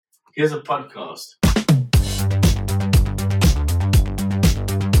Here's a podcast.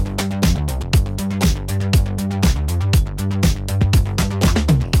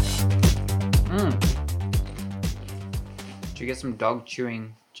 Did you get some dog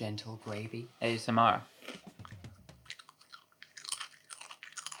chewing Gentle gravy. ASMR?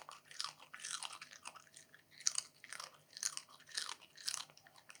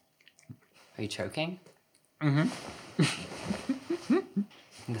 Are you choking? Mm-hmm.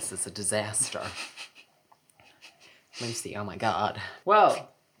 This is a disaster. Lucy, oh my god. Well,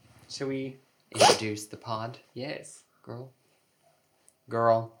 shall we Introduce the pod. Yes. Girl.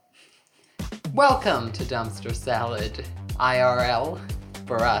 Welcome to Dumpster Salad IRL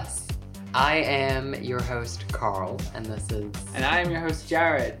for us. I am your host, Carl, and this is... And I am your host,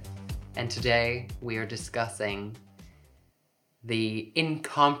 Jared. And today we are discussing the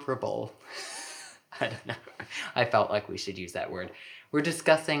incomparable... I don't know. I felt like we should use that word. We're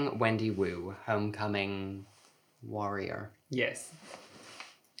discussing Wendy Wu, Homecoming Warrior. Yes.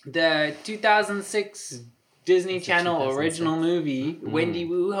 The 2006 Disney It's a Channel 2006. original movie, Wendy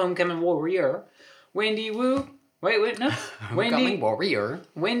Wu, Homecoming Warrior. Wendy Wu... Wait, no. Homecoming Warrior.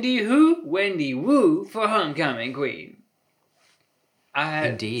 Wendy who? Wendy Wu for Homecoming Queen. I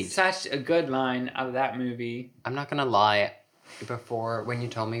had Indeed. such a good line out of that movie. I'm not gonna lie. Before, when you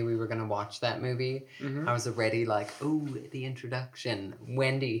told me we were gonna watch that movie, Mm-hmm. I was already like, "Ooh, the introduction,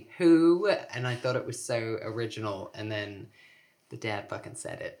 Wendy who?" And I thought it was so original. And then the dad fucking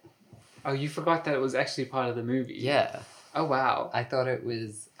said it. Oh, you forgot that it was actually part of the movie. Yeah, Oh, wow. I thought it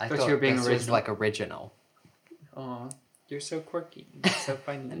was. I Thought thought you were being this was original. like original. Oh, you're so quirky. You're so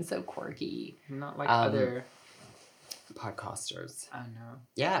funny. I'm so quirky. Not like Um, other... Podcasters. I don't know.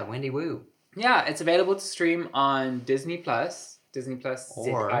 Yeah, Wendy Wu. Yeah, it's available to stream on Disney Plus. Disney Plus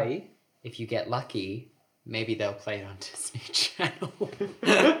Or- ZI. If you get lucky, maybe they'll play it on Disney Channel.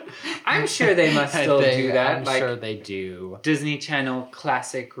 I'm sure they must still do that. I'm like sure they do. Disney Channel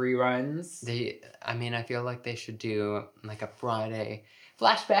classic reruns. I mean, I feel like they should do like a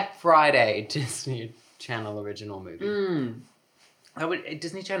Flashback Friday Disney Channel original movie. That would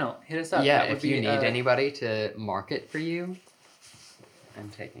Disney Channel, hit us up. Yeah, That would if you be, need anybody to market for you. I'm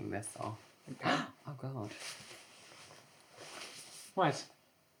taking this off. Okay. Oh god. What?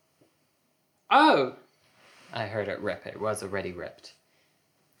 Oh! I heard it rip. It was already ripped.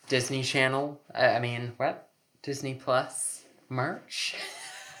 Disney Channel. What? Disney Plus merch.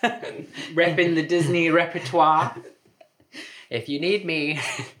 Repping the Disney repertoire. If you need me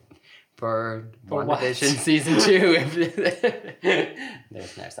for For what? WandaVision season 2,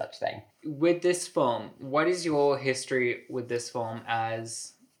 there's no such thing. With this film, what is your history with this film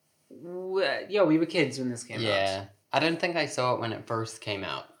as... Yeah, we were kids when this came out. Yeah. I don't think I saw it when it first came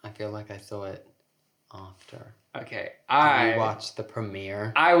out. I feel like I saw it after. Okay, We watched the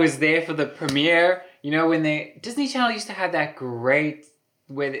premiere. I was there for the premiere. You know, when Disney Channel used to have that great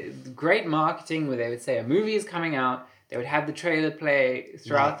marketing where they would say a movie is coming out. They would have the trailer play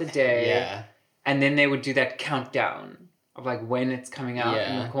throughout the day. Yeah. And then they would do that countdown of like when it's coming out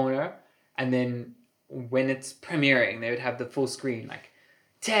in the Yeah. corner. And then when it's premiering, they would have the full screen like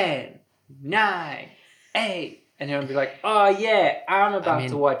 10, 9, 8. And everyone would be like, oh yeah, I'm about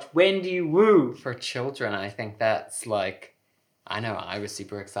to watch Wendy Wu. For children, I think that's like... I know, I was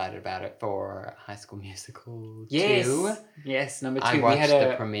super excited about it for High School Musical 2. Yes, number 2. I watched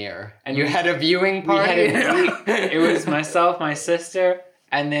the premiere. and you we- had a viewing party? It was myself, my sister,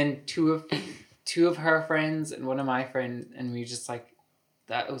 and then two of her friends and one of my friends, and we just like,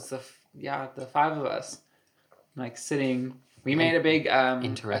 that was the 5 of us, like sitting. We made a big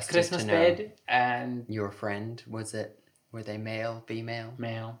interested Christmas to know. bed and Your friend, were they male, female?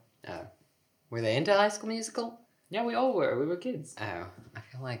 male. Oh. Were they into High School Musical? Yeah, we all were. We were kids. Oh. I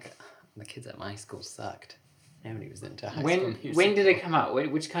feel like the kids at my school sucked. Nobody was into High School Musical. When did it come out?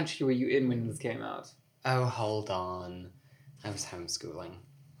 Which country were you in when this came out? Oh, hold on. I was homeschooling.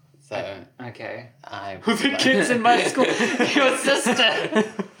 So, Okay. I... The kids in my school. Your sister.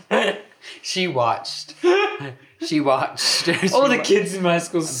 She watched. All the kids in my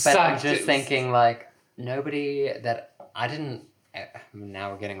school But sucked. I'm just thinking, like, nobody that... I didn't...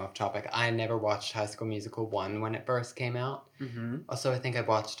 Now we're getting off topic. I never watched High School Musical 1 when it first came out. Mm-hmm. Also, I think I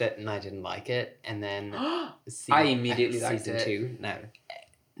watched it and I didn't like it. And then... I immediately liked season it. 2... No.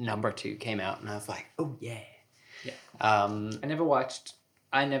 Number 2 came out and I was like, oh, yeah. Yeah. I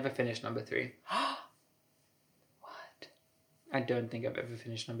I never finished number 3. What? I don't think I've ever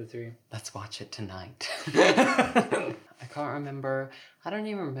finished number 3. Let's watch it tonight. I can't remember. I don't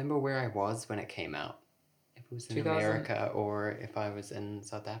even remember where I was when it came out. If it was in 2000? America or if I was in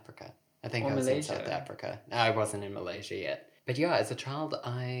South Africa. I think Or I was Malaysia. in South Africa. No, I wasn't in Malaysia yet. But yeah, as a child,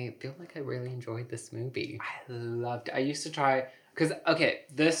 I feel like I really enjoyed this movie. I loved it. I used to try, because, okay,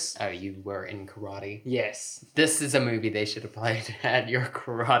 this... Oh, you were in karate? Yes. This is a movie they should have played at your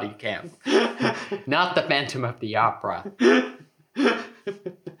karate camp. Not the Phantom of the Opera.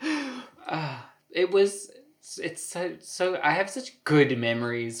 It was... It's so... I have such good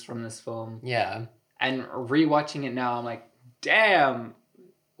memories from this film. Yeah. And rewatching it now, I'm like, damn,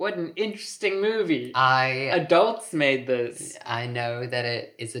 what an interesting movie. Adults made this. I know that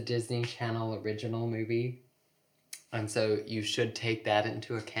it is a Disney Channel original movie, and so you should take that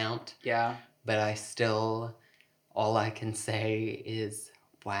into account. Yeah. But all I can say is,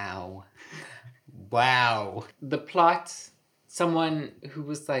 wow. Wow. The plot, someone who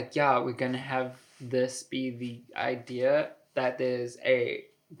was like, yeah, we're going to have this be the idea that there's a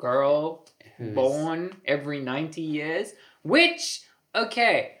girl born every 90 years, which,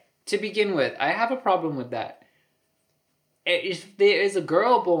 okay, to begin with, I have a problem with that. If there is a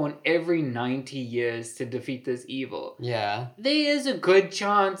girl born every 90 years to defeat this evil, yeah, there is a good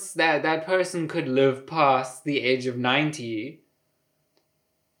chance that that person could live past the age of 90.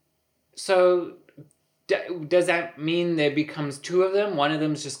 So, does that mean there becomes two of them? One of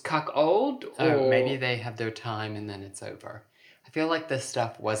them's just cuck old? Or maybe they have their time and then it's over. I feel like this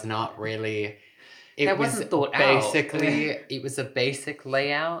stuff was not really... That wasn't thought basically, out. It was a basic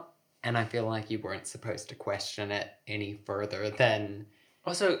layout, and I feel like you weren't supposed to question it any further than...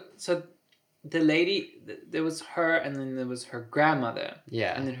 Also, so the lady, there was her, and then there was her grandmother.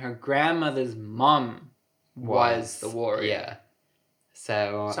 Yeah. And then her grandmother's mom was the warrior. Yeah.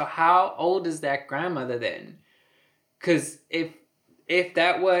 So how old is that grandmother then? Because if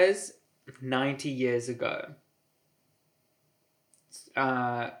that was 90 years ago,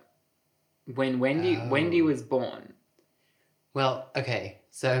 when Wendy was born. Well, okay,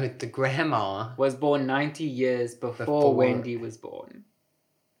 so the grandma was born 90 years before Wendy was born.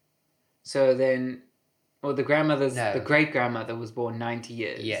 So then, well, the great grandmother was born 90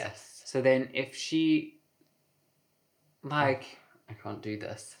 years. Yes. So then, if she, like, I can't do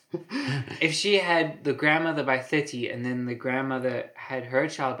this. If she had the grandmother by 30, and then the grandmother had her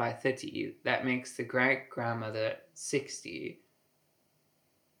child by 30, that makes the great grandmother 60.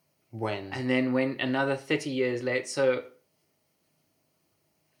 And then when another 30 years later, so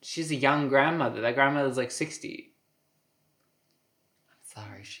she's a young grandmother. That grandmother's like 60. I'm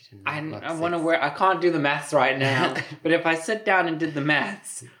sorry, she didn't. I want to I can't do the maths right now. But if I sit down and did the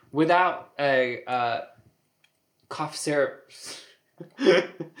maths without a cough syrup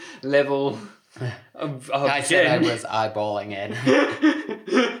level of I said I was eyeballing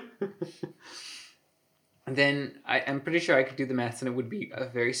it. Then I'm pretty sure I could do the maths and it would be a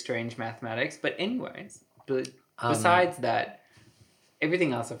very strange mathematics. But anyways, besides that,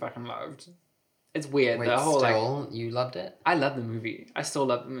 everything else I fucking loved. It's weird. Wait, the whole you loved it? I love the movie. I still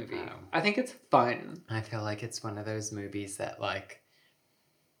love the movie. Oh. I think it's fun. I feel like it's one of those movies that, like,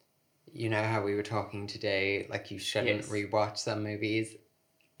 you know how we were talking today, like you shouldn't rewatch some movies.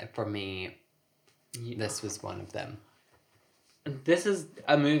 For me, this was one of them. This is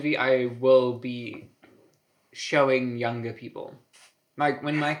a movie I will be showing younger people. Like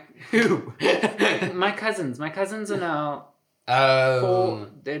when my my cousins are now 4.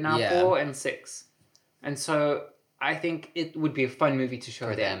 They're now 4 and 6, and so I think it would be a fun movie to show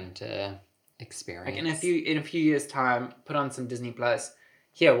for them to experience. Like in a few years' time, put on some Disney Plus.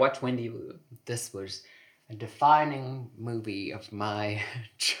 Here, watch Wendy Wu. This was a defining movie of my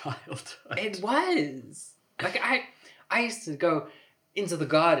childhood. It was. Like I used to go into the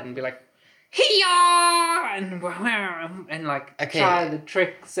garden and be like, "Hiya!" and like try the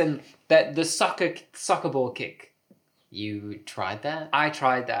tricks and the soccer ball kick. You tried that? I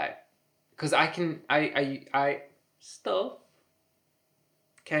tried that because I still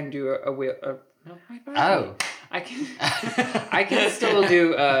can do a wheel. No, I can still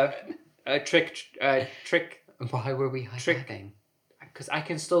do a trick. Why were we high-fiving? Because I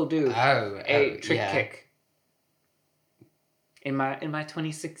can still do a trick kick. In my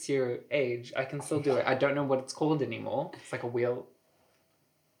 26-year age, I can still do it. I don't know what it's called anymore. It's like a wheel,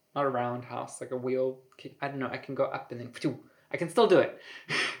 not a roundhouse, like a wheel kick. I don't know. I can go up and then I can still do it.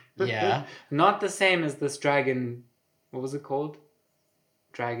 Yeah. Not the same as this dragon. What was it called?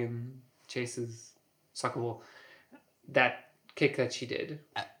 Dragon chases soccer ball. That kick that she did.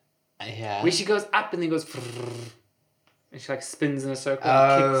 Yeah. Where she goes up and then goes, and she like spins in a circle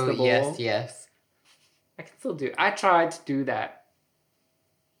and kicks the ball. Yes. I can still do it. I tried to do that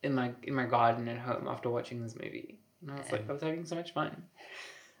in my garden at home after watching this movie. And I was having so much fun.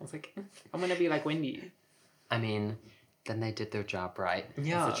 I was like, I'm gonna be like Wendy. I mean, then they did their job right.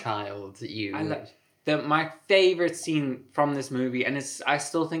 Yeah. As a child, my favorite scene from this movie, and I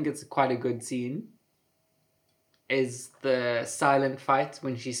still think it's quite a good scene, is the silent fight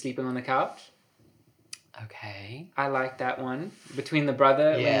when she's sleeping on the couch. Okay. I like that one. Between the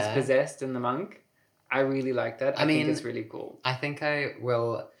brother when he's Yeah. possessed and the monk. I really like that. I think it's really cool. I think I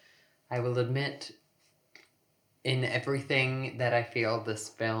will admit, in everything that I feel this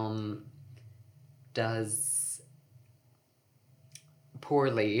film does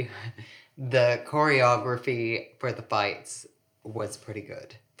poorly, the choreography for the fights was pretty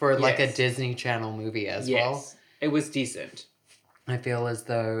good. For like a Yes. Disney Channel movie as Yes. well. It was decent. I feel as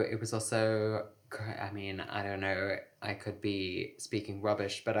though it was also, I mean, I don't know, I could be speaking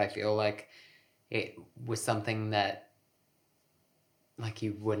rubbish, but I feel like it was something that like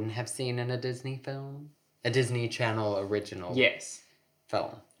you wouldn't have seen in a Disney film. A Disney Channel original Yes.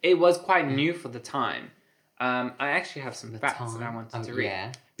 film. It was quite new for the time. I actually have some The facts that I time- wanted to read.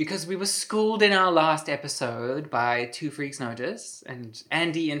 Yeah. Because we were schooled in our last episode by Two Freaks Notice and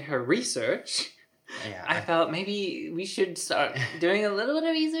Andy in her research. Yeah. I felt maybe we should start doing a little bit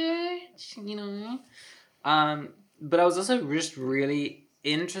of research, you know. But I was also just really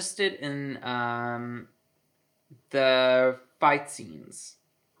interested in the fight scenes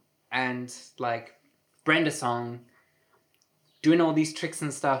and like Brenda Song doing all these tricks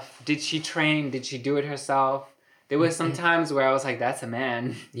and stuff. Did she train? Did she do it herself? There were some times where I was like, that's a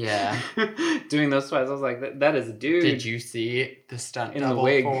man. Yeah. Doing those fights. I was like, that is a dude. Did you see the stunt In the double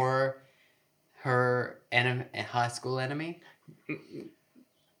wig. for her high school enemy?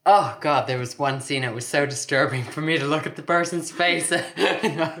 Oh god, there was one scene, it was so disturbing for me to look at the person's face.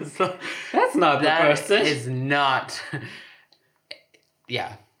 And I was like, That's not the that person. is not.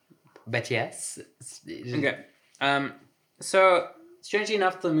 Yeah. But yes. Okay. So, strangely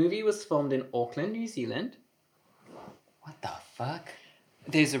enough, the movie was filmed in Auckland, New Zealand. What the fuck?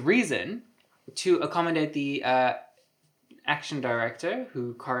 There's a reason to accommodate the action director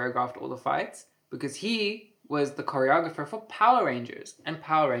who choreographed all the fights, because he was the choreographer for Power Rangers, and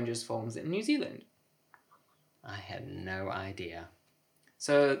Power Rangers films in New Zealand. I had no idea.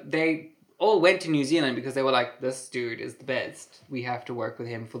 So they all went to New Zealand because they were like, this dude is the best. We have to work with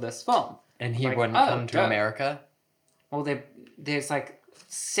him for this film. And he Like, wouldn't oh, come to duh. America? Well, there's like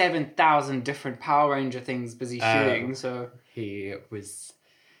 7,000 different Power Ranger things busy shooting, so He was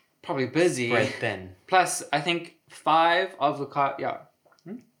probably busy. spread thin. Plus, I think 5 of the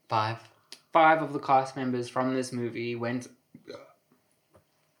five of the cast members from this movie went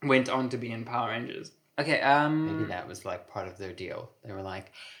on to be in Power Rangers. Okay, Maybe that was like part of their deal. They were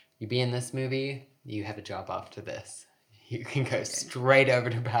like, you be in this movie, you have a job after this. You can go straight over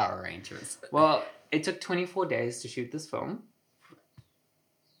to Power Rangers. well, it took 24 days to shoot this film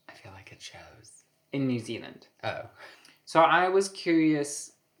I feel like it shows. in New Zealand. Oh. So I was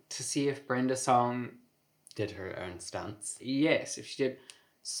curious to see if Brenda Song, Did her own stunts. yes, if she did.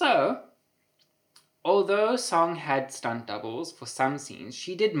 So, although Song had stunt doubles for some scenes,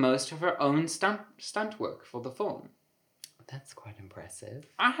 she did most of her own stunt work for the film. That's quite impressive.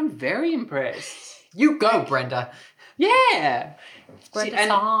 I'm very impressed. You go, Brenda! Yeah! Brenda and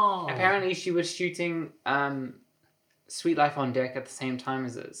Song! apparently she was shooting Sweet Life on Deck at the same time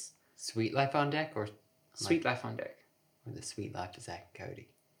as this. Sweet Life on Deck or Sweet Life on Deck. or The Sweet Life of Zack and Cody?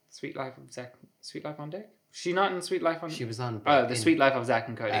 Sweet Life on Deck? She not in Sweet Life on... She was on... Oh, The in- Sweet Life of Zack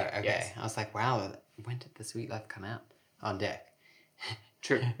and Cody. Oh, okay. Yes. I was like, wow, when did The Sweet Life come out? On Deck.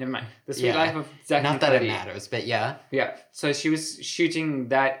 True. Never mind. The Sweet Yeah. Life of Zack Not and that Cody. it matters, but yeah. Yeah. So she was shooting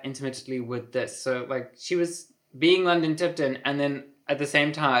that intermittently with this. So, like, she was being London Tipton and then at the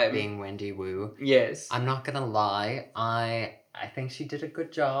same time... Being Wendy Wu. Yes. I'm not gonna lie, I think she did a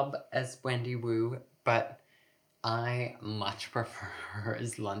good job as Wendy Wu, but I much prefer her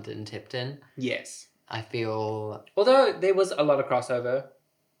as London Tipton. Yes. I feel Although there was a lot of crossover.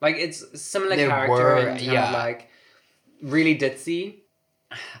 Like, it's similar There character were, and kind yeah. of, like, really ditzy.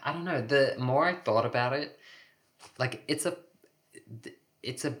 I don't know, the more I thought about it, like it's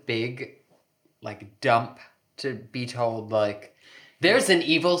a big like dump to be told like there's an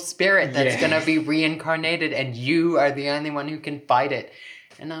evil spirit that's Yeah. gonna be reincarnated and you are the only one who can fight it.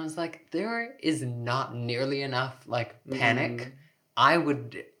 And I was like, there is not nearly enough like panic.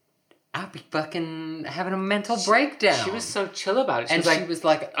 I'd be fucking having a mental breakdown. She was so chill about it. She and was she like, was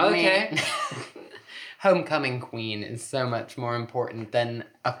like, okay. "Man, Homecoming Queen is so much more important than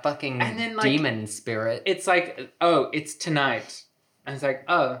a fucking And then, like, demon spirit." it's like, oh, it's tonight. And it's like,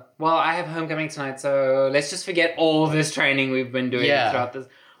 oh, well, I have homecoming tonight, so let's just forget all this training we've been doing Yeah. throughout this.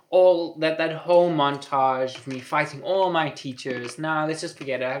 All that whole montage of me fighting all my teachers. Nah, let's just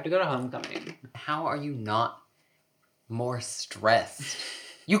forget it. I have to go to homecoming. How are you not more stressed?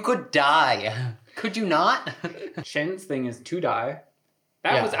 You could die. Could you not? Shen's thing is to die.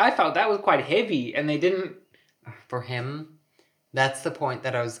 Yeah. I felt that was quite heavy, and they didn't. For him, that's the point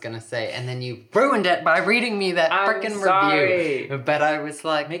that I was gonna say, and then you ruined it by reading me that frickin' review. But I was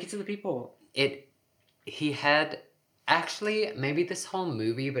like, make it to the people. He had actually maybe this whole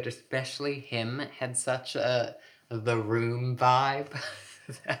movie, but especially him had such a The Room vibe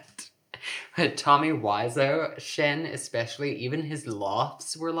that Tommy Wiseau, Shen especially, even his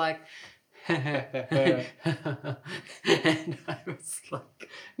laughs were like. And I was like,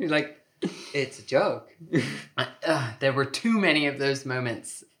 You're like, it's a joke. There were too many of those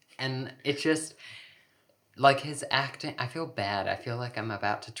moments, and it just like his acting. I feel bad. I feel like I'm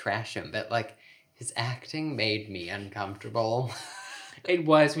about to trash him, but like his acting made me uncomfortable. It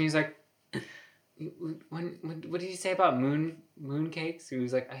was when he's like, when what did he say about mooncakes? He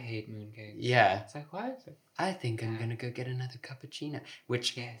was like, I hate mooncakes. Yeah. It's like, what? It's like, I think I'm gonna go get another cappuccino.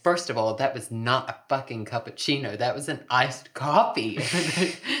 Which, yes. First of all, that was not a fucking cappuccino. That was an iced coffee.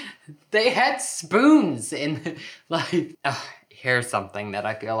 They had spoons in, like... here's something that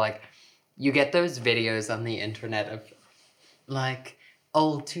I feel like... You get those videos on the internet of, like,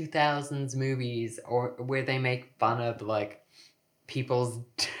 old 2000s movies or where they make fun of, like, people's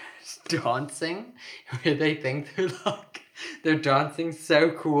dancing. Where they think they're dancing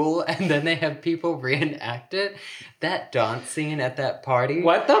so cool, and then they have people reenact it. That dance scene at that party.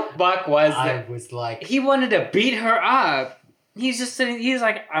 What the fuck was I that? was like... He wanted to beat her up. He's just sitting, he's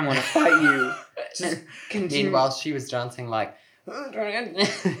like, I'm gonna fight you. Just continue. Meanwhile, she was dancing like...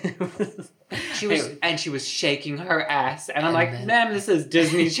 She was shaking her ass. And I'm And like, then- ma'am, this is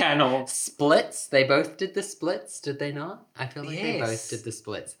Disney Channel. Splits? They both did the splits, did they not? I feel like they both Yes. did the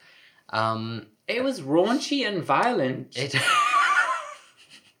splits. It was raunchy and violent.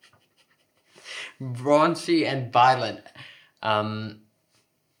 Raunchy and violent.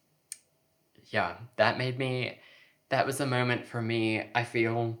 Yeah, that was a moment for me. I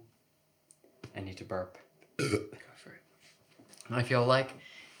feel... I need to burp. Go for it. I feel like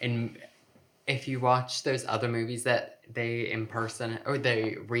if you watch those other movies that they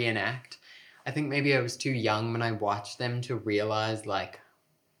they reenact, I think maybe I was too young when I watched them to realize, like,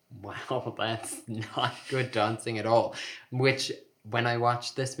 wow, that's not good dancing at all. Which, when I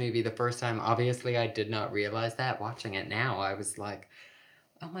watched this movie the first time, obviously I did not realize that. Watching it now, I was like,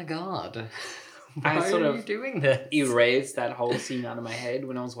 oh my god, why are you doing this? Erased that whole scene out of my head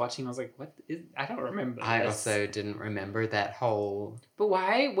when I was watching. I was like, what is... I don't remember I this. also didn't remember that whole... But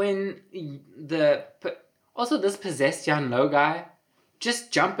why when also this possessed young low guy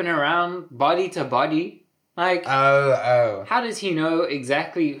just jumping around body to body, like, Oh. how does he know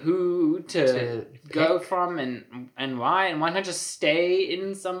exactly who to go pick? from and why not just stay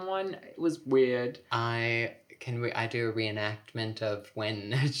in someone? It was weird. I do a reenactment of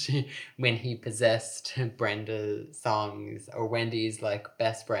when he possessed Brenda Song's or Wendy's like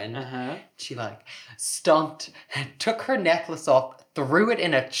best friend. Uh-huh. She like stomped, took her necklace off, threw it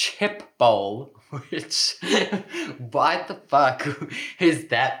in a chip bowl. Which, why the fuck is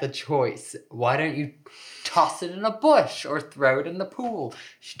that the choice? Why don't you toss it in a bush or throw it in the pool?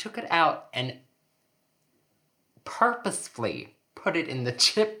 She took it out and purposefully put it in the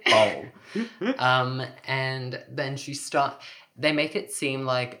chip bowl. And then she stopped. They make it seem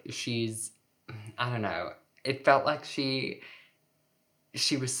like she's, I don't know. It felt like she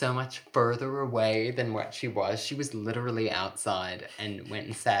was so much further away than what she was. She was literally outside and went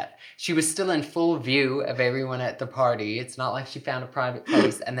and sat. She was still in full view of everyone at the party. It's not like she found a private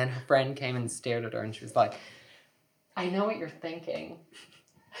place. And then her friend came and stared at her and she was like, I know what you're thinking.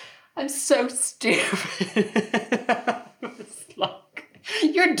 I'm so stupid. I was like,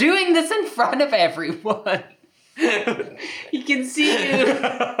 you're doing this in front of everyone. He can see you.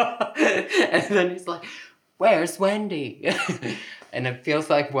 And then he's like, where's Wendy? And it feels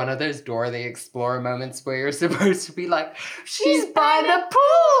like one of those Dora the Explorer moments where you're supposed to be like, she's by the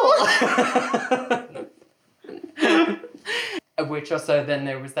pool! Which also then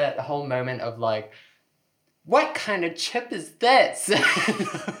there was that whole moment of like, what kind of chip is this? And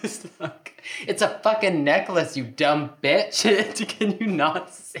I was like, it's a fucking necklace, you dumb bitch. Can you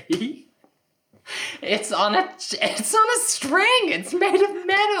not see? It's on a string. It's made of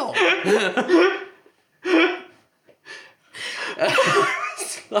metal.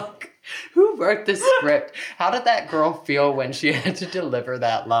 It's like, who wrote this script? How did that girl feel when she had to deliver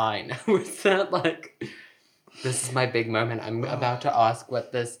that line? Was that like, this is my big moment. I'm about to ask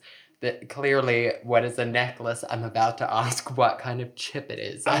clearly what is a necklace. I'm about to ask what kind of chip it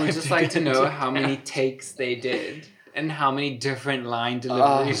is. I would just like to know how many takes they did and how many different line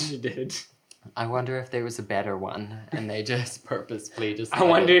deliveries she did. I wonder if there was a better one, and they just purposefully just. I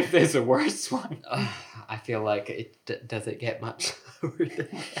wonder if there's a worse one. I feel like does it get much lower than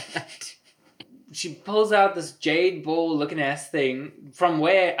that? She pulls out this jade ball looking ass thing from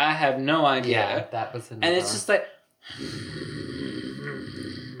where I have no idea. Yeah, that was another. And it's just like.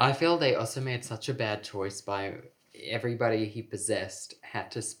 I feel they also made such a bad choice by everybody he possessed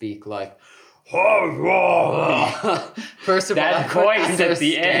had to speak like. First of all, voice at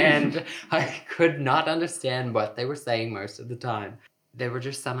the end. I could not understand what they were saying most of the time. There were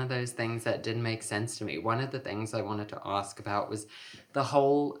just some of those things that didn't make sense to me. One of the things I wanted to ask about was the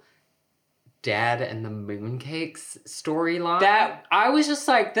whole dad and the mooncakes storyline. That I was just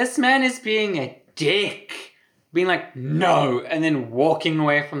like, this man is being a dick. Being like, no, and then walking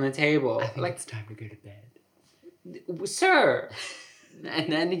away from the table. I think like, it's time to go to bed. Sir.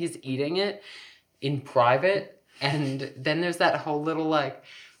 And then he's eating it in private. And then there's that whole little, like,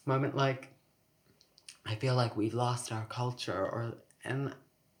 moment, like, I feel like we've lost our culture.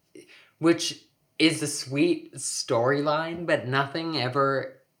 Which is a sweet storyline, but nothing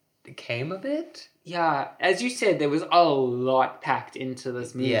ever came of it. Yeah, as you said, there was a lot packed into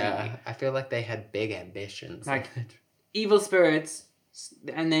this movie. Yeah, I feel like they had big ambitions. Like, evil spirits,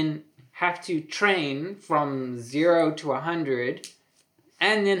 and then have to train from 0 to 100,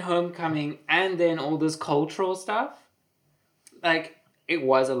 and then homecoming, and then all this cultural stuff. Like, it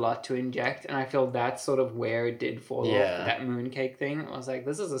was a lot to inject, and I feel that's sort of where it did fall off, that mooncake thing. I was like,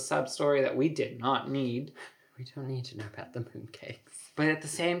 this is a sub-story that we did not need. We don't need to know about the mooncakes. But at the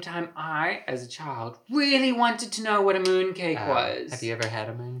same time, I, as a child, really wanted to know what a mooncake was. Have you ever had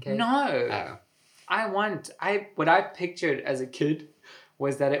a mooncake? No. Oh. What I pictured as a kid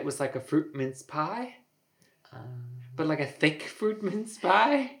was that it was like a fruit mince pie. But like a thick fruit mince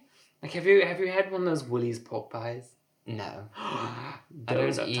pie. Like, have you had one of those Woolies pork pies? No.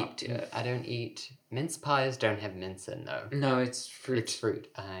 Those are top tier. I don't eat... Mince pies don't have mince in, though. No, it's fruit. It's fruit.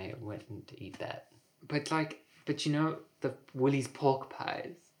 I wouldn't eat that. But you know, the Woolies pork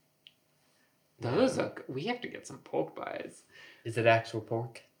pies. Those are... We have to get some pork pies. Is it actual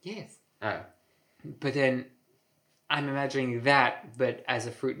pork? Yes. Oh. But then, I'm imagining that, but as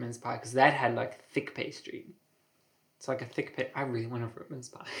a fruit mince pie, because that had like thick pastry. It's like a thick I really want a fruit mince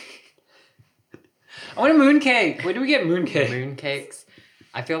pie. I want a mooncake. Where do we get mooncake? Mooncakes.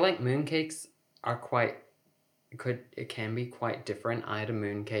 I feel like mooncakes are it can be quite different. I had a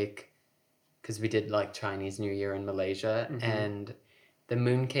mooncake because we did like Chinese New Year in Malaysia, and the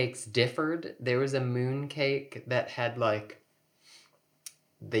mooncakes differed. There was a mooncake that had like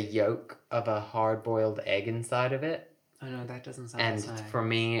the yolk of a hard-boiled egg inside of it. Oh no, that doesn't sound And nice. for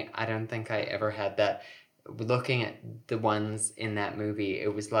me, I don't think I ever had that. Looking at the ones in that movie,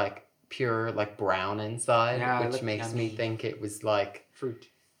 it was like pure like brown inside, which makes me think it was like fruit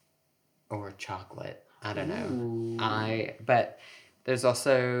or chocolate. I don't know. Ooh. But there's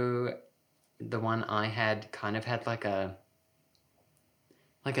also the one I had kind of had like a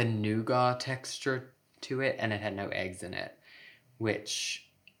nougat texture to it, and it had no eggs in it,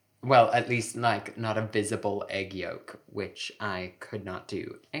 which, well, at least like not a visible egg yolk, which I could not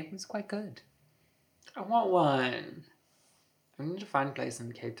do. It was quite good. I want one. I need to find a place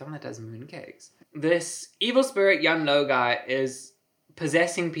in Cape Town that does mooncakes. This evil spirit Yun Lo guy is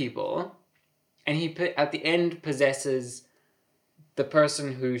possessing people, and he at the end possesses the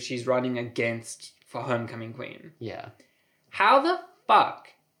person who she's running against for Homecoming Queen. Yeah. How the fuck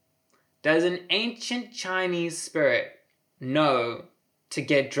does an ancient Chinese spirit know to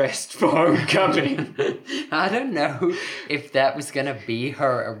get dressed for homecoming? I don't know if that was going to be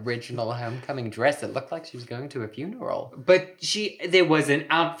her original homecoming dress. It looked like she was going to a funeral. But there was an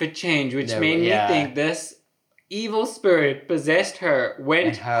outfit change, which made me think this evil spirit possessed her,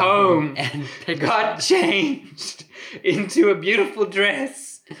 went home, and got changed into a beautiful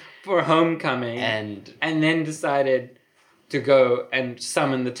dress for homecoming, and then decided to go and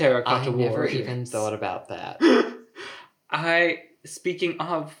summon the terracotta warriors. I never even thought about that. Speaking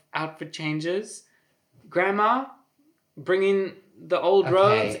of outfit changes, Grandma bringing the old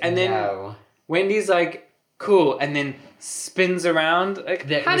robes, and then Wendy's like, cool, and then spins around. Like,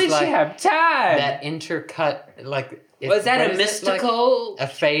 how did she have time? That intercut, like... Was that a mystical... Like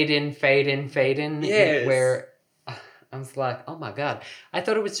a fade in, fade in, fade in? Yes. Where I was like, oh my God. I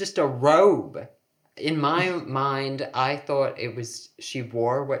thought it was just a robe. In my mind, I thought it was... She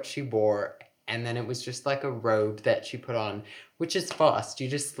wore what she wore, and then it was just like a robe that she put on, which is fast. You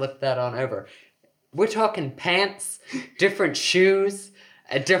just slip that on over. We're talking pants, different shoes,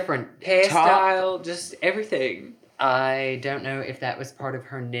 a different hairstyle, top. Just everything. I don't know if that was part of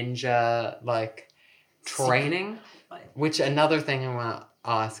her ninja, like, training. Which, another thing I want to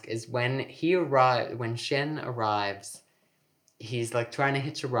ask is when Shen arrives, he's like trying to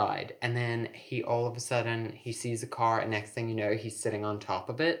hitch a ride, and then he all of a sudden he sees a car, and next thing you know, he's sitting on top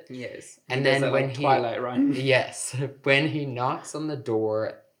of it. Yes. And then that, when like, Twilight Run. Yes, when he knocks on the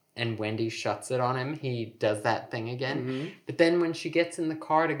door and Wendy shuts it on him, he does that thing again. Mm-hmm. But then when she gets in the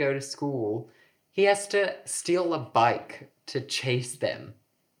car to go to school, he has to steal a bike to chase them.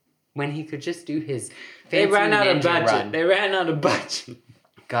 When he could just do his fancy They ran out of ninja budget. run. They ran out of budget.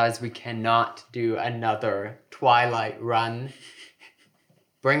 Guys, we cannot do another Twilight Run.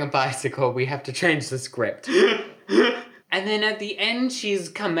 Bring a bicycle. We have to change the script. And then at the end, she's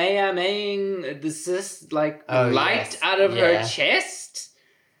Kamehamehaing the light yes. out of her chest.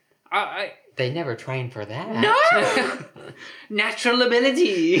 They never trained for that. No! Natural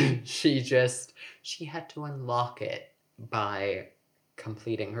ability. She had to unlock it by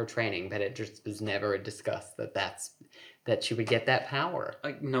completing her training, but it just was never discussed that she would get that power.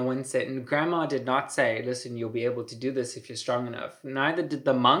 Like, no one said, and Grandma did not say, listen, you'll be able to do this if you're strong enough. Neither did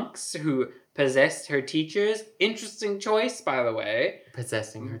the monks who possessed her teachers. Interesting choice, by the way.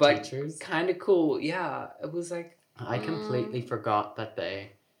 Possessing her but teachers? Kind of cool. Yeah, it was like... I completely forgot that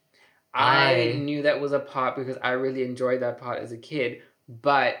they... I knew that was a part because I really enjoyed that part as a kid.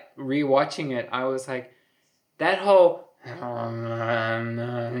 But rewatching it, I was like, that whole...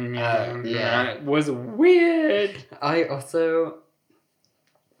 was weird. I also,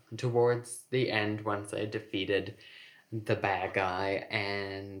 towards the end, once I defeated the bad guy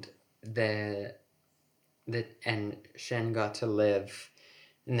and and Shen got to live,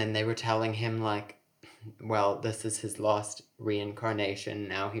 and then they were telling him like, well, this is his lost reincarnation,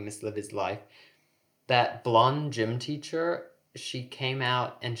 now he must live his life. That blonde gym teacher, she came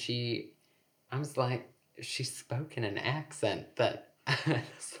out and I was like, she spoke in an accent that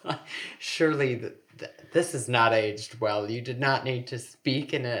surely this is not aged well. You did not need to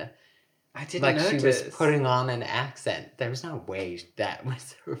speak in a... I didn't like notice. She was putting on an accent. There was no way that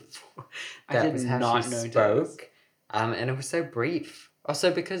was her voice. That was how she spoke. And it was so brief.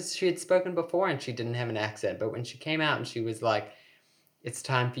 Also because she had spoken before and she didn't have an accent. But when she came out and she was like, it's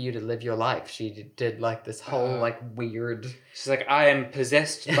time for you to live your life. She did like this whole like weird... She's like, I am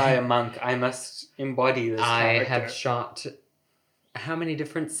possessed by a monk. I must embody this character. I have shot how many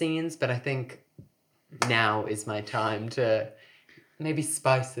different scenes, but I think now is my time to maybe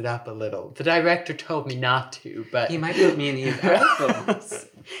spice it up a little. The director told me not to, but... He might put me in his albums.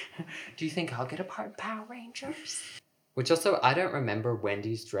 Do you think I'll get a part in Power Rangers? Which also, I don't remember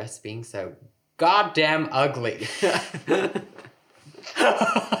Wendy's dress being so goddamn ugly.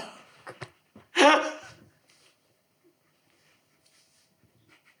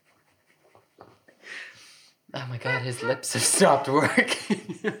 Oh my god, his lips have stopped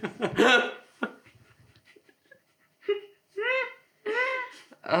working.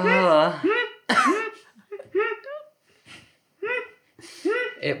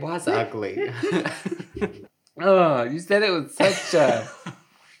 It was ugly. Oh, you said it with such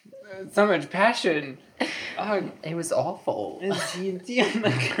so much passion. Oh, it was awful. It's D&D on the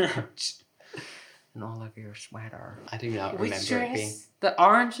couch. And all of your sweater. I do not Which remember dress? it being the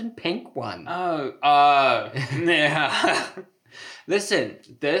orange and pink one. Oh, yeah. Listen,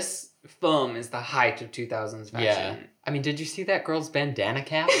 this film is the height of 2000s fashion. Yeah. I mean, did you see that girl's bandana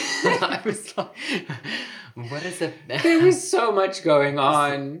cap? I was like, what is it? There was so much going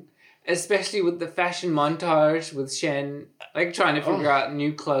on, especially with the fashion montage with Shen, like trying to figure out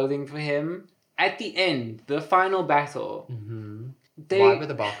new clothing for him. At the end, the final battle. Mm-hmm. Why were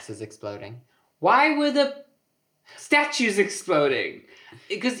the boxes exploding? Why were the statues exploding?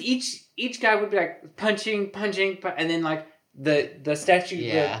 Because each guy would be like punching, and then like the statue,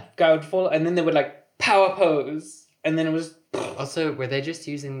 the guy would fall, and then they would like power pose, and then it was... Also, were they just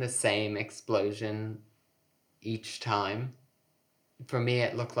using the same explosion each time? For me,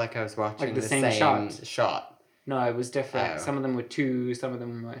 it looked like I was watching like the same shot. No, it was different. Some of them were two, some of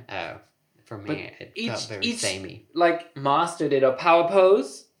them were... Oh. For me, it felt very samey. Like, Master did a power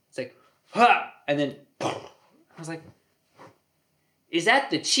pose. It's like, ha! And then, I was like, is that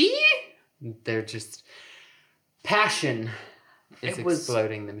the chi? They're just... Passion is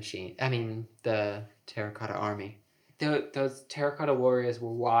exploding the machine. I mean, the Terracotta Army. Those Terracotta Warriors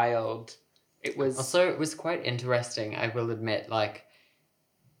were wild. It was... Also, it was quite interesting, I will admit. Like,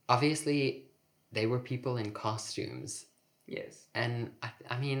 obviously, they were people in costumes. Yes. And,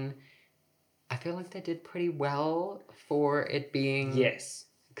 I mean... I feel like they did pretty well for it being... Yes.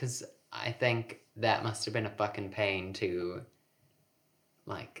 Because I think that must have been a fucking pain to,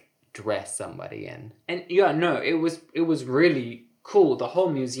 like, dress somebody in. And, yeah, no, it was really cool. The whole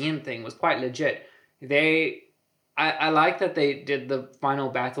museum thing was quite legit. They I like that they did the final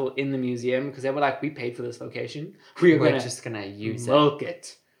battle in the museum because they were like, we paid for this location. We're just gonna use milk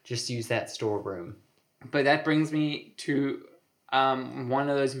it. Just use that storeroom. But that brings me to one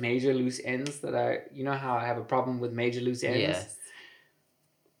of those major loose ends that you know how I have a problem with major loose ends? Yes.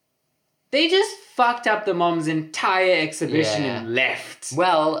 They just fucked up the mom's entire exhibition and left.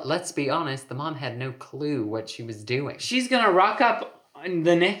 Well, let's be honest, the mom had no clue what she was doing. She's gonna rock up on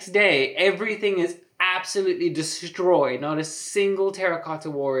the next day. Everything is absolutely destroyed. Not a single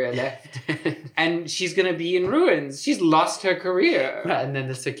terracotta warrior left. And she's gonna be in ruins. She's lost her career. And then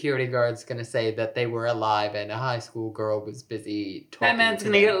the security guard's gonna say that they were alive and a high school girl was busy talking. That man's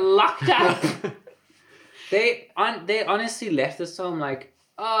gonna get locked up. They honestly left us home like,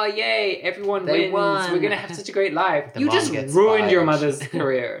 oh, yay, everyone wins. We're going to have such a great life. You just ruined your mother's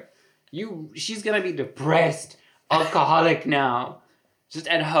career. She's going to be depressed, alcoholic now, just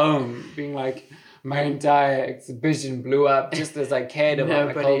at home, being like, my entire exhibition blew up just as I cared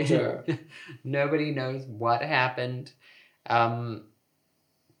about my culture. Nobody knows what happened. That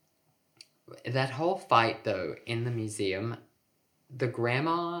whole fight, though, in the museum, the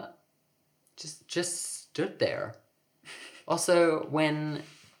grandma just stood there. Also, when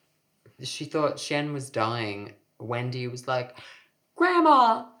she thought Shen was dying, Wendy was like,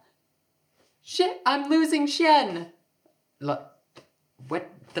 Grandma! I'm losing Shen! Look, what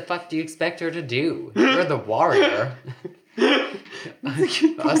the fuck do you expect her to do? You're the warrior.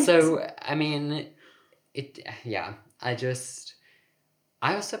 Also, I mean,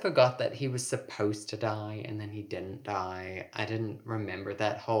 I also forgot that he was supposed to die and then he didn't die. I didn't remember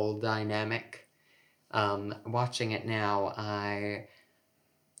that whole dynamic. Watching it now,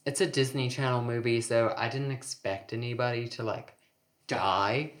 it's a Disney Channel movie, so I didn't expect anybody to, like,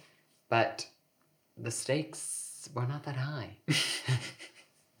 die, but the stakes were not that high.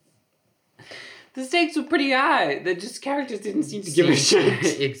 The stakes were pretty high. The characters didn't seem to give a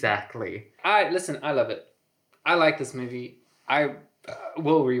shit. Exactly. Listen, I love it. I like this movie. I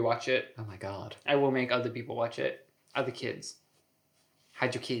will rewatch it. Oh my god. I will make other people watch it. Other kids.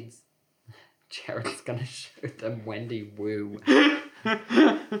 Hide your kids. Jared's gonna show them Wendy Wu. I'm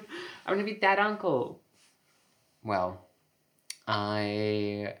gonna be that uncle. Well,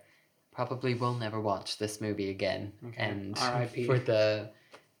 I probably will never watch this movie again. Okay. And R.I.P.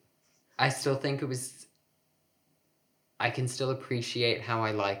 I still think I can still appreciate how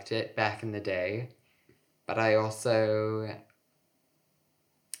I liked it back in the day, but I'm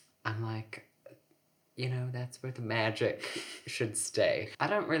like, that's where the magic should stay. I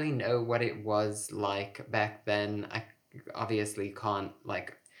don't really know what it was like back then. I obviously can't,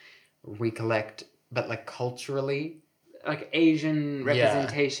 recollect, but, culturally. Like Asian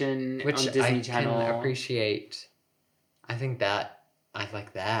representation which on Disney Channel. Can appreciate. I think that, I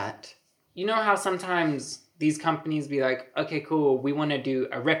like that. You know how sometimes these companies be like, okay, cool, we want to do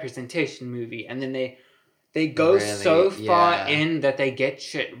a representation movie, and then they go really, so far in that they get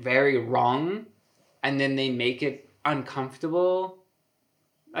shit very wrong, and then they make it uncomfortable.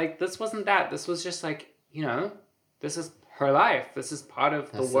 Like, this wasn't that. This was just like, this is her life. This is part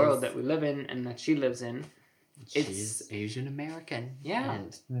of the world that we live in and that she lives in. She's Asian American. Yeah.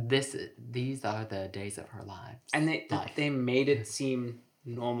 And these are the days of her lives. And they made it seem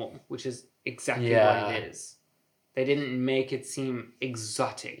normal, which is exactly what it is. They didn't make it seem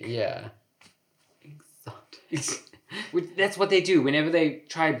exotic. Yeah. Exotic. That's what they do. Whenever they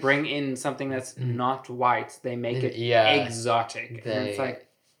try bring in something that's not white, they make it exotic. And it's like,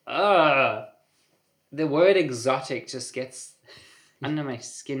 the word exotic just gets under my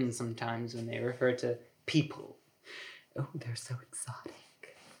skin sometimes when they refer to people. Oh, they're so exotic.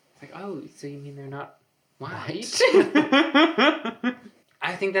 It's like, oh, so you mean they're not white?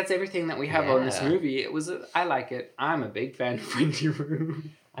 I think that's everything that we have on this movie. I like it. I'm a big fan of Wendy Wu.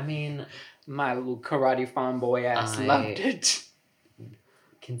 I mean, my little karate farm boy ass loved it.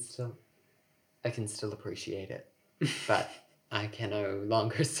 I can still appreciate it, but I can no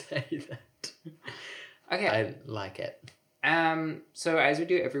longer say that. Okay. I like it. So as we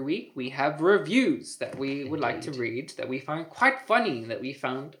do every week, we have reviews that we would like to read that we find quite funny that we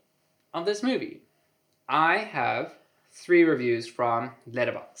found on this movie. I have 3 reviews from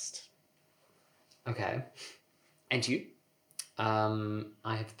Letterboxd. Okay. And you? I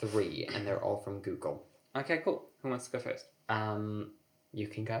have 3, and they're all from Google. Okay, cool. Who wants to go first? You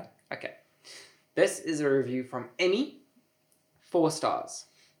can go. Okay. This is a review from Emmy. 4 stars.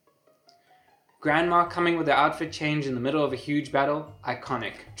 Grandma coming with her outfit change in the middle of a huge battle.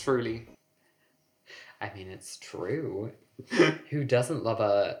 Iconic, truly. I mean, it's true. Who doesn't love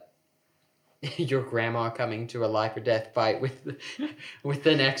a your grandma coming to a life or death fight with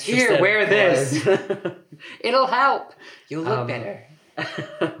an extra Here, set of wear this. clothes. It'll help. You'll look better.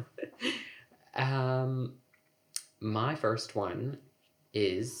 My first one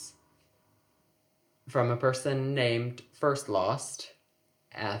is from a person named First Lost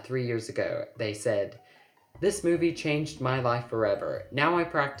 3 years ago. They said, "This movie changed my life forever. Now I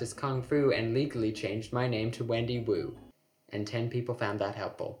practice Kung Fu and legally changed my name to Wendy Wu." And 10 people found that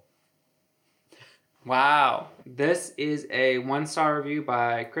helpful. Wow. This is a 1-star review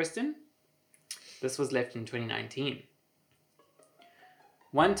by Kristen. This was left in 2019.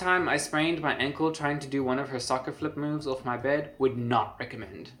 "One time I sprained my ankle trying to do one of her soccer flip moves off my bed. Would not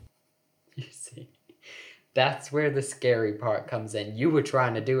recommend." You see, that's where the scary part comes in. You were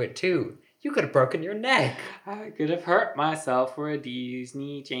trying to do it too. You could have broken your neck. I could have hurt myself for a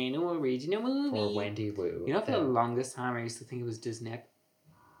Disney Channel original movie. For Wendy Wu. You know, for the longest time I used to think it was Disney.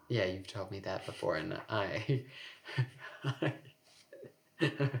 Yeah, you've told me that before, and I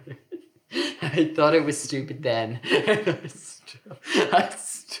thought it was stupid then. I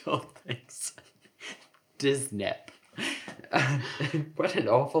still think so. Disney. What an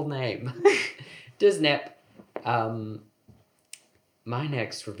awful name. Disney. My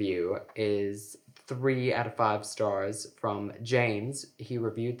next review is 3 out of 5 stars from James. He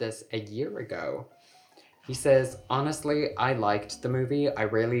reviewed this a year ago. He says, "Honestly, I liked the movie. I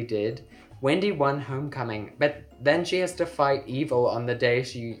really did. Wendy won Homecoming, but then she has to fight evil on the day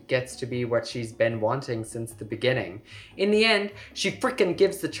she gets to be what she's been wanting since the beginning. In the end, she frickin'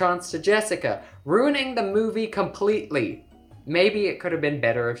 gives the chance to Jessica, ruining the movie completely. Maybe it could have been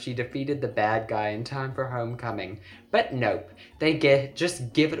better if she defeated the bad guy in time for Homecoming, but nope, they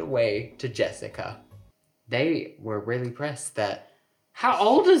just give it away to Jessica." They were really pressed that... How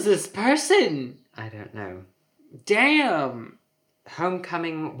old is this person? I don't know. Damn.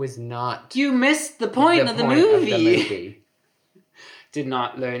 Homecoming was not... You missed the point of the movie. Did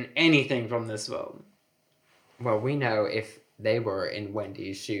not learn anything from this film. Well, we know if they were in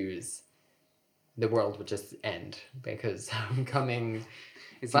Wendy's shoes, the world would just end, because Homecoming...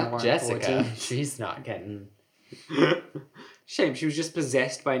 Fuck Jessica. Important. She's not getting... Shame, she was just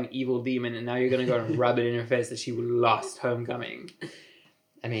possessed by an evil demon, and now you're going to go and rub it in her face that she lost Homecoming.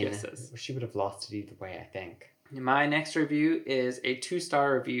 I mean, Kisses. She would have lost it either way, I think. My next review is a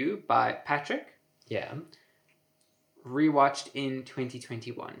 2-star review by Patrick. Yeah. Rewatched in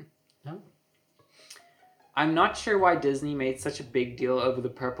 2021. Oh. "I'm not sure why Disney made such a big deal over the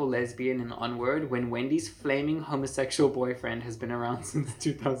purple lesbian in Onward when Wendy's flaming homosexual boyfriend has been around since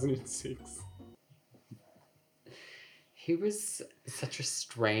 2006. He was such a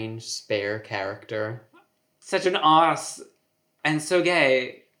strange, spare character. Such an ass. And so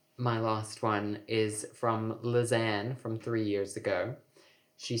gay. My last one is from Lizanne from 3 years ago.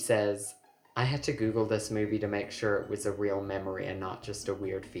 She says, "I had to Google this movie to make sure it was a real memory and not just a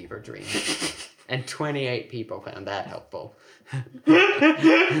weird fever dream." And 28 people found that helpful.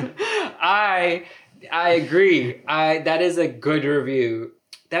 I agree. That is a good review.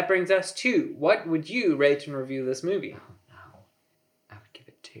 That brings us to, what would you rate and review this movie? Oh no. I would give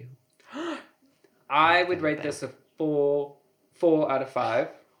it 2. I would rate this a 4 out of 5.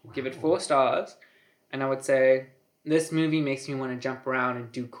 Give it 4 stars. And I would say, this movie makes me want to jump around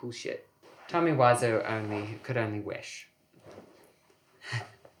and do cool shit. Tommy Wiseau could only wish.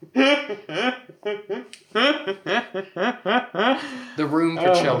 The Room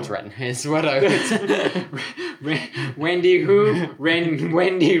for Children is what I would say. Wendy who?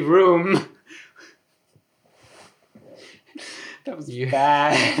 Wendy Room. That was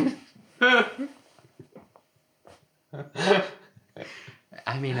bad.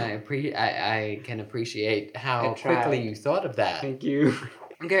 I mean, I can appreciate how quickly you thought of that. Thank you.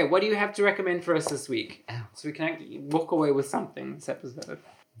 Okay, what do you have to recommend for us this week? Oh. So we can actually walk away with something this episode.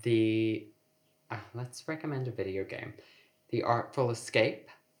 Let's recommend a video game. The Artful Escape.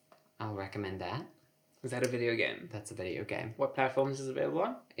 I'll recommend that. Is that a video game? That's a video game. What platforms is it available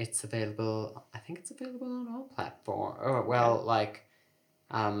on? It's available, I think it's available on all platforms. Oh, well, like,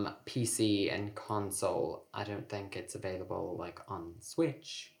 PC and console. I don't think it's available, like, on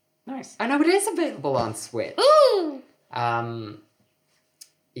Switch. Nice. I know it is available on Switch. Ooh!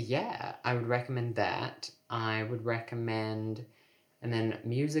 Yeah, I would recommend that. I would recommend... And then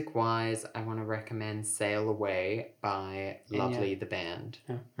music-wise, I want to recommend Sail Away by Enya. Lovely the Band.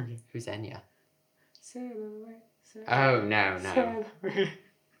 Oh, okay. Who's Enya? Sail away, sail Oh, no. sail away.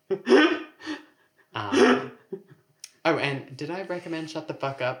 Oh, and did I recommend Shut the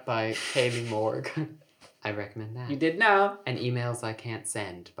Fuck Up by Kaylee Morgue? I recommend that. You did now. And Emails I Can't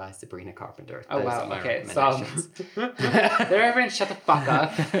Send by Sabrina Carpenter. Oh, Those wow. are my Okay, so recommendations. the Reverend, shut the fuck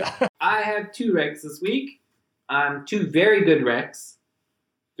up. I have 2 recs this week. 2 very good recs.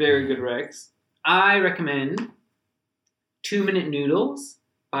 Very good recs. I recommend 2 Minute Noodles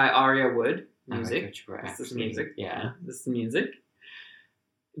by Aria Wood. Music. This is music. Yeah. This is music.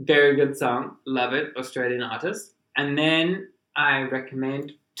 Very good song. Love it. Australian artist. And then I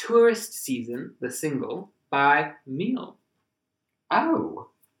recommend Tourist Season, the single, by Meal. Oh.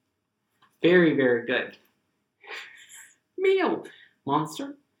 Very, very good. Meal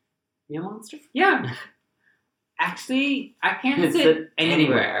Monster? Meal Monster? Yeah. Actually, I can't Is sit it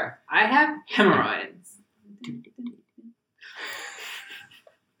anywhere. I have hemorrhoids.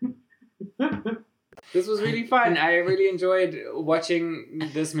 This was really fun. I really enjoyed watching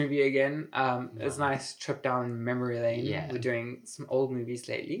this movie again. It's a nice trip down memory lane. Yeah. We're doing some old movies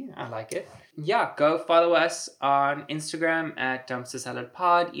lately. I like it. Yeah, go follow us on Instagram at Dumpster Salad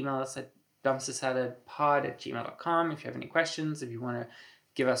Pod. Email us at dumpstersaladpod@gmail.com if you have any questions, if you want to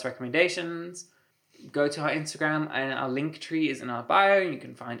give us recommendations. Go to our Instagram, and our link tree is in our bio. You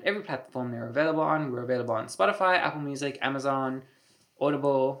can find every platform they're available on. We're available on Spotify, Apple Music, Amazon,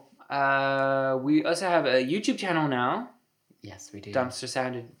 Audible. We also have a YouTube channel now. Yes, we do. Dumpster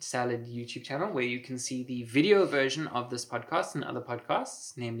Salad YouTube channel, where you can see the video version of this podcast and other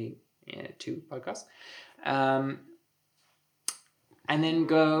podcasts, namely 2 podcasts. And then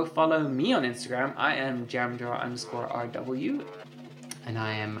go follow me on Instagram. I am jamjar_RW. And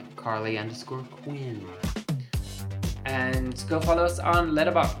I am Carly_Quinn. And go follow us on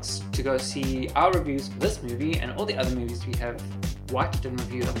Letterboxd to go see our reviews for this movie and all the other movies we have watched and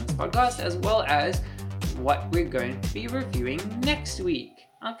reviewed on this podcast, as well as what we're going to be reviewing next week.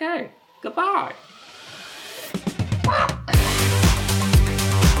 Okay, goodbye.